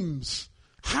teams,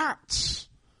 hats,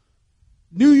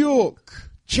 New York,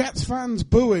 Jets fans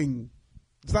booing.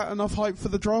 Is that enough hype for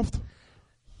the draft?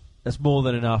 That's more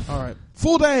than enough. All right.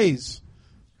 4 days.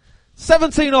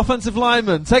 17 offensive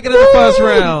linemen taken in the first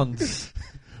round.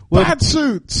 Bad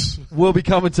suits. We'll be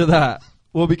coming to that.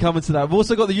 We've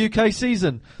also got the UK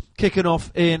season kicking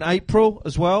off in April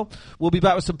as well. We'll be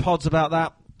back with some pods about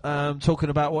that, talking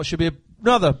about what should be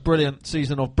another brilliant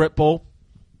season of Britball.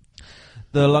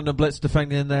 The London Blitz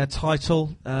defending their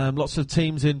title. Lots of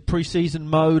teams in pre-season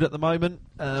mode at the moment,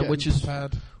 which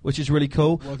is really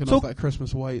cool. Working off that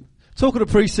Christmas weight. Talking of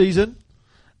pre-season,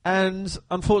 and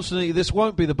unfortunately this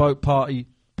won't be the boat party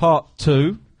part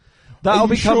 2. That'll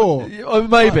be sure? Oh,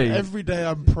 maybe. Every day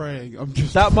I'm praying.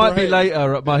 That might be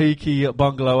later at Mahiki at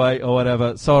Bungalow 8 or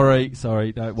whatever. Sorry.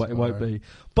 No, it won't be.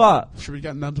 But should we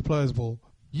get down to Players Ball?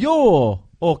 Your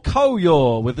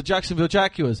with the Jacksonville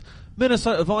Jaguars.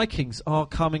 Minnesota Vikings are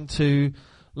coming to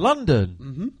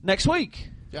London next week.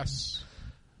 Yes.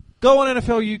 Go on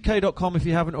NFLUK.com if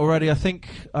you haven't already. I think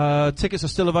tickets are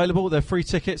still available. They're free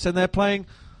tickets, and they're playing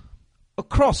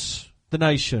across the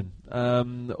nation.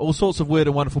 All sorts of weird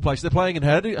and wonderful places. They're playing in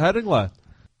Headingley.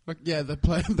 Yeah, they're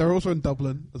playing. They're also in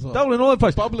Dublin as well. Dublin, all over the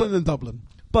place. Dublin and Dublin.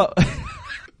 But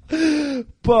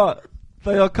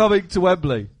they are coming to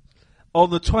Wembley on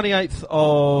the 28th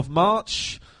of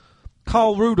March.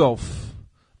 Carl Rudolph,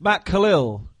 Matt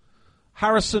Khalil,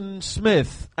 Harrison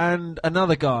Smith, and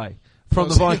another guy from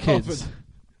the Vikings.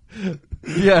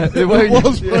 Yeah, it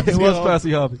was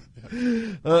Percy Harvey.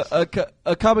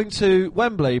 Coming to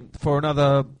Wembley for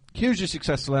another hugely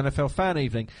successful NFL fan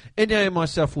evening. Inye and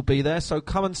myself will be there, so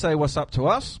come and say what's up to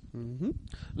us. Mm-hmm.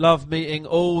 Love meeting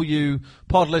all you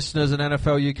pod listeners and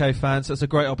NFL UK fans. That's a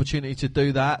great opportunity to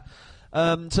do that.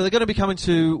 So they're going to be coming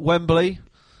to Wembley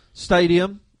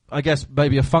Stadium, I guess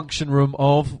maybe a function room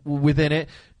within it.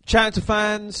 Chatting to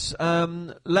fans,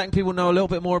 letting people know a little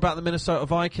bit more about the Minnesota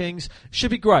Vikings.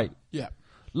 Should be great. Yeah.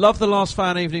 Love the last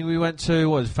fan evening we went to.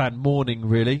 What was it, fan morning,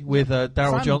 really, with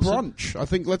Daryl Fan Johnson. brunch. I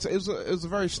think it was a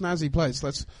very snazzy place.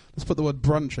 Let's put the word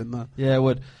brunch in there. Yeah, it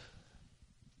would.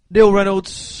 Neil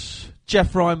Reynolds,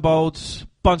 Jeff Reinbold,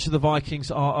 bunch of the Vikings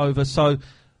are over. So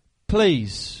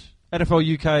please,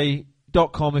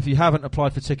 NFLUK.com, if you haven't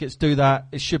applied for tickets, do that.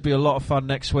 It should be a lot of fun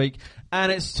next week. And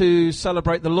it's to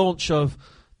celebrate the launch of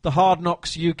the Hard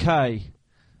Knocks UK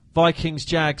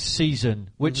Vikings-Jags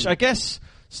season, which I guess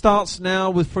starts now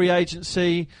with free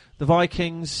agency. The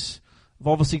Vikings have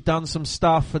obviously done some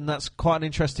stuff, and that's quite an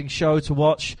interesting show to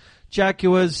watch.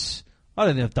 Jaguars, I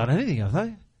don't think they've done anything, have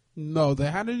they? No, they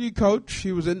had a new coach.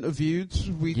 He was interviewed.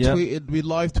 We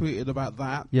live tweeted about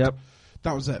that. Yep.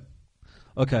 That was it.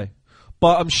 Okay.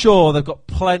 But I'm sure they've got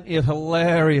plenty of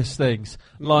hilarious things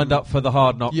lined up for the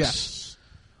Hard Knocks. Yes.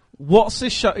 What's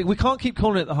this show? We can't keep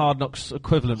calling it the Hard Knocks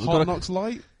equivalent. Hard Knocks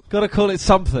Light? Got to call it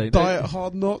something. Diet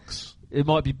Hard Knocks? It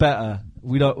might be better.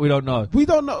 We don't know. We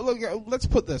don't know. Look, let's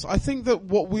put this. I think that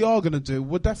what we are going to do,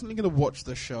 we're definitely going to watch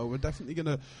this show. We're definitely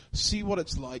going to see what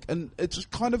it's like. And it's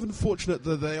just kind of unfortunate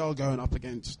that they are going up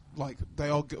against, they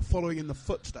are following in the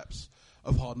footsteps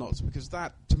of Hard Knocks, because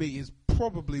that, to me, is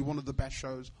probably one of the best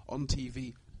shows on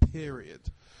TV, period.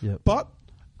 Yep. But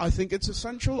I think it's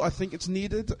essential. I think it's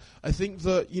needed. I think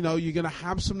that, you're going to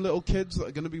have some little kids that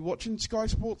are going to be watching Sky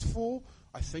Sports 4.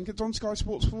 I think it's on Sky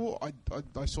Sports 4.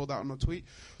 I saw that on a tweet.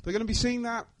 They're going to be seeing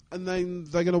that, and then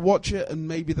they're going to watch it, and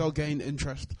maybe they'll gain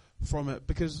interest from it,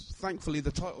 because thankfully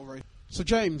the title race. So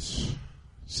James,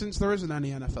 since there isn't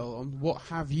any NFL on, what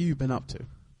have you been up to?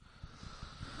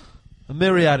 A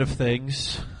myriad of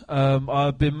things.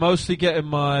 I've been getting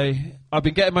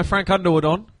my Frank Underwood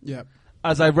on. Yeah.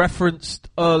 As I referenced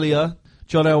earlier,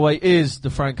 John Elway is the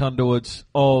Frank Underwood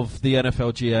of the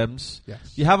NFL GMs. Yes.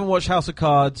 If you haven't watched House of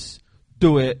Cards,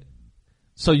 do it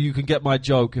so you can get my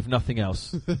joke, if nothing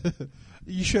else.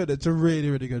 You should. It's a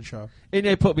really, really good show.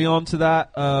 Inye put me on to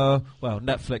that.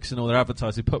 Netflix and all their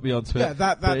advertising put me onto it. Yeah,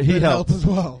 that he helped as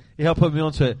well. He helped put me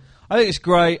onto it. I think it's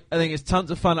great. I think it's tons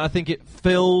of fun. I think it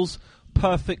fills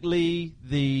perfectly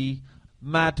the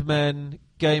Mad Men,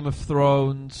 Game of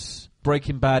Thrones,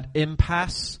 Breaking Bad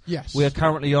impasse we are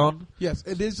currently on. Yes,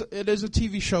 it is a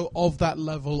TV show of that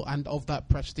level and of that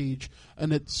prestige,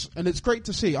 and it's great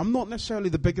to see. I'm not necessarily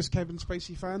the biggest Kevin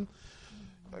Spacey fan,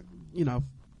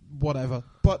 whatever,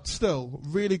 but still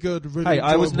really good. Really hey,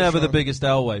 I was never show. the biggest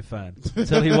Elway fan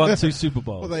until he won 2 Super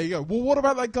Bowls. Well, there you go. Well, what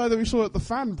about that guy that we saw at the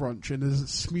fan brunch in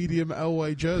his medium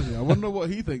Elway jersey? I wonder what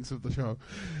he thinks of the show.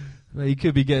 Well, he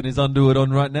could be getting his Underwood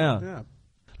on right now. Yeah.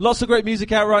 Lots of great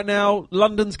music out right now.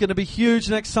 London's going to be huge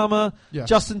next summer. Yes.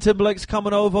 Justin Timberlake's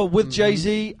coming over with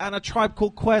Jay-Z and A Tribe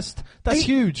Called Quest. That's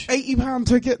huge. £80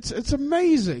 tickets. It's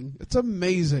amazing. It's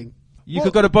amazing. You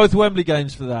could go to both Wembley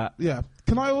games for that. Yeah.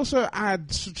 Can I also add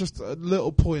just a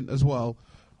little point as well?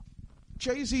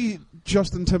 Jay-Z,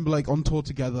 Justin Timberlake on tour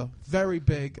together. Very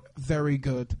big, very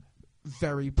good,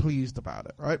 very pleased about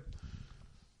it, right?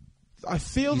 I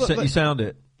feel you sound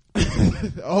it.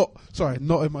 Oh, sorry,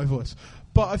 not in my voice.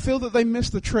 But I feel that they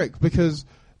missed the trick, because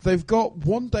they've got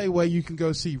one day where you can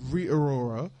go see Rita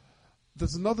Ora,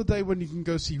 there's another day when you can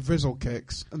go see Rizzle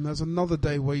Kicks, and there's another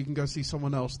day where you can go see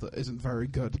someone else that isn't very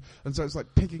good. And so it's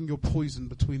like picking your poison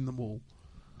between them all.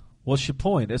 What's your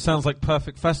point? It sounds like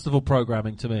perfect festival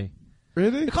programming to me.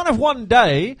 Really? You can't have one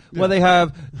day where they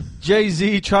have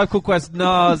Jay-Z, Tribe Called Quest,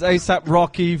 Nas, A$AP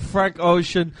Rocky, Frank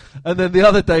Ocean, and then the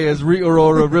other day is Rita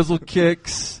Ora, Rizzle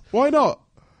Kicks. Why not?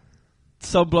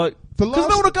 Some bloke. Because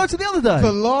no one would go to the other day.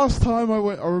 The last time I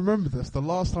went, I remember this. The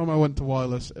last time I went to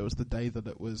Wireless, it was the day that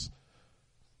it was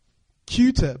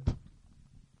Q-Tip.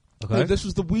 Okay. No, this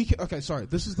was the week. Okay, sorry.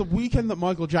 This is the weekend that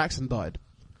Michael Jackson died.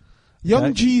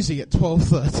 Young Jeezy at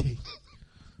 12:30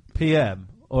 PM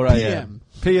or AM?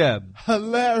 PM.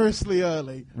 Hilariously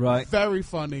early. Right. Very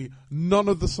funny. None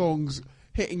of the songs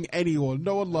hitting anyone.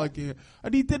 No one liking it.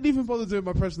 And he didn't even bother doing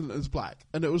My President is Black.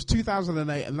 And it was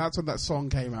 2008, and that's when that song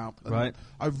came out. And right.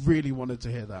 I really wanted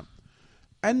to hear that.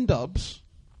 N-Dubs.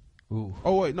 Ooh.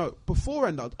 Oh, wait, no. Before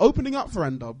N-Dubs. Opening up for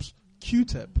N-Dubs.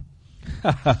 Q-Tip.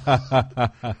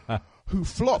 Who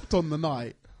flopped on the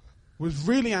night. Was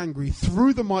really angry.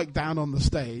 Threw the mic down on the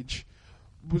stage.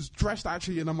 was dressed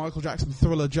actually in a Michael Jackson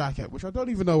Thriller jacket, which I don't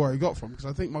even know where he got from, because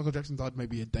I think Michael Jackson died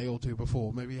maybe a day or two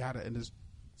before. Maybe he had it in his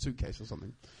suitcase or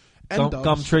something.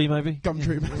 Gumtree, maybe?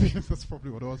 Gumtree, maybe. That's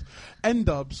probably what it was.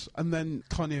 N-Dubs, and then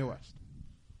Kanye West.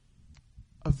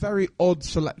 A very odd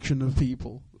selection of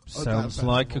people. Sounds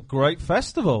like a great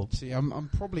festival. See, I'm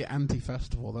probably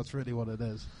anti-festival. That's really what it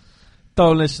is.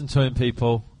 Don't listen to him,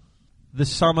 people. The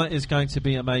summer is going to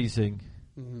be amazing.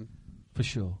 Mm-hmm. For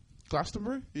sure.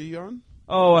 Glastonbury? Are you going?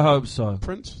 Oh, I hope so.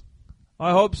 Prince?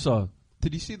 I hope so.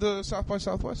 Did you see the South by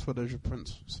Southwest footage of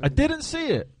Prince? I didn't see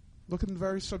it. Looking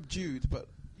very subdued, but,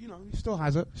 you know, he still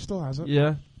has it.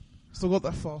 Yeah. Still got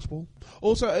that fastball.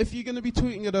 Also, if you're going to be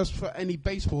tweeting at us for any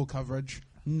baseball coverage,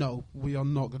 no, we are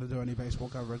not going to do any baseball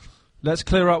coverage. Let's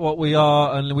clear up what we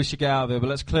are, and we should get out of here, but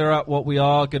let's clear up what we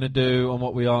are going to do and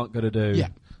what we aren't going to do. Yeah.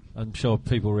 I'm sure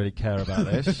people really care about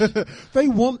this. They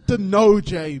want to know,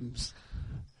 James.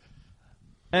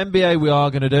 NBA we are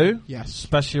going to do. Yes.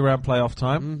 Especially around playoff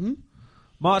time. Mm-hmm.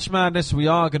 March Madness we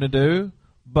are going to do,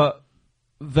 but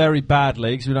very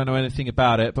badly because we don't know anything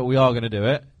about it, but we are going to do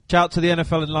it. Shout out to the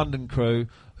NFL in London crew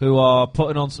who are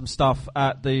putting on some stuff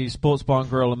at the Sports Bar and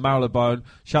Grill and Marylebone.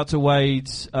 Shout out to Wade.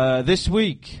 This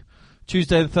week,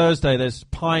 Tuesday and Thursday, there's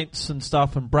pints and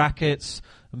stuff and brackets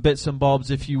and bits and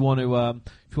bobs if you want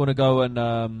to go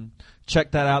and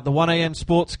check that out. The 1am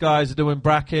sports guys are doing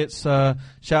brackets. Shout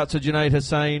out to Junaid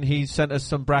Hussain. He sent us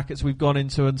some brackets we've gone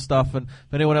into and stuff. And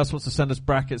if anyone else wants to send us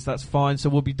brackets, that's fine. So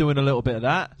we'll be doing a little bit of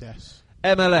that. Yes.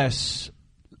 MLS,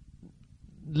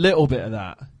 little bit of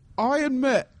that. I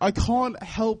admit, I can't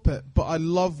help it, but I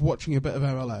love watching a bit of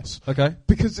MLS. Okay.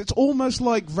 Because it's almost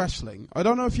like wrestling. I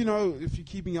don't know if you're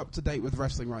keeping up to date with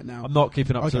wrestling right now. I'm not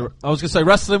keeping up Okay. to... I was going to say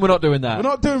wrestling, we're not doing that. We're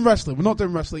not doing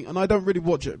wrestling, and I don't really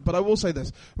watch it. But I will say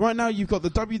this. Right now, you've got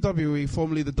the WWE,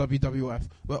 formerly the WWF,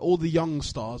 where all the young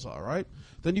stars are, right?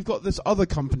 Then you've got this other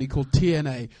company called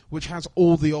TNA, which has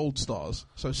all the old stars.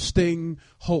 So Sting,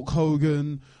 Hulk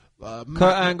Hogan...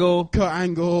 Kurt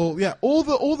Angle, yeah, all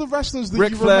the wrestlers that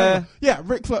Ric you Flair. remember. Yeah,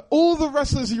 Ric Flair. All the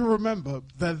wrestlers you remember,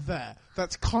 they're there.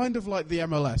 That's kind of like the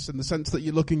MLS in the sense that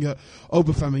you're looking at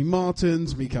Obafemi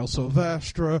Martins, Mikael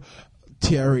Silvestre,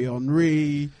 Thierry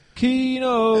Henry,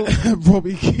 Keno,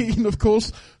 Robbie Keane, of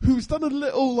course, who's done a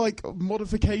little like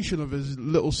modification of his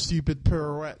little stupid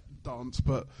pirouette dance,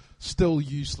 but still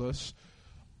useless.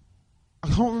 I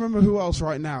can't remember who else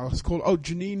right now. It's called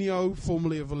Juninho,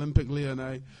 formerly of Olympique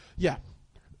Lyonnais. Yeah,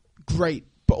 great.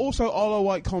 But also Arlo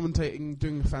White commentating,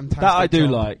 doing a fantastic that I do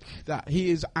job. like. That he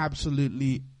is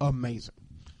absolutely amazing.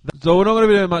 So we're not going to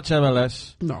be doing much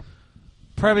MLS. No,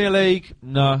 Premier League,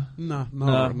 no, we we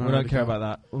don't care about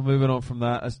that. We're moving on from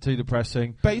that. That's too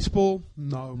depressing. Baseball,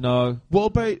 no.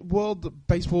 World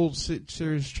Baseball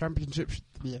Series Championship,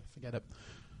 yeah, forget it.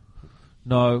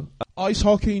 No, Ice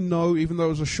hockey, no, even though it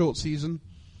was a short season.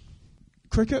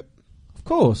 Cricket, of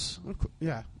course,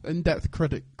 yeah, in-depth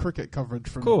cricket coverage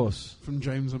from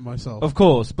James and myself. Of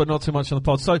course, but not too much on the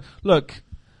pod. So look,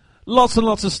 lots and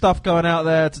lots of stuff going out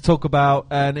there to talk about,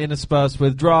 and interspersed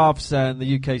with drafts and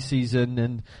the UK season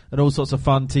and all sorts of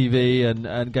fun TV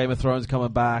and Game of Thrones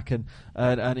coming back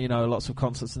and you know, lots of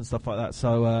concerts and stuff like that.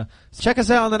 So check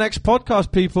us out on the next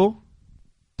podcast, people.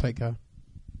 Take care.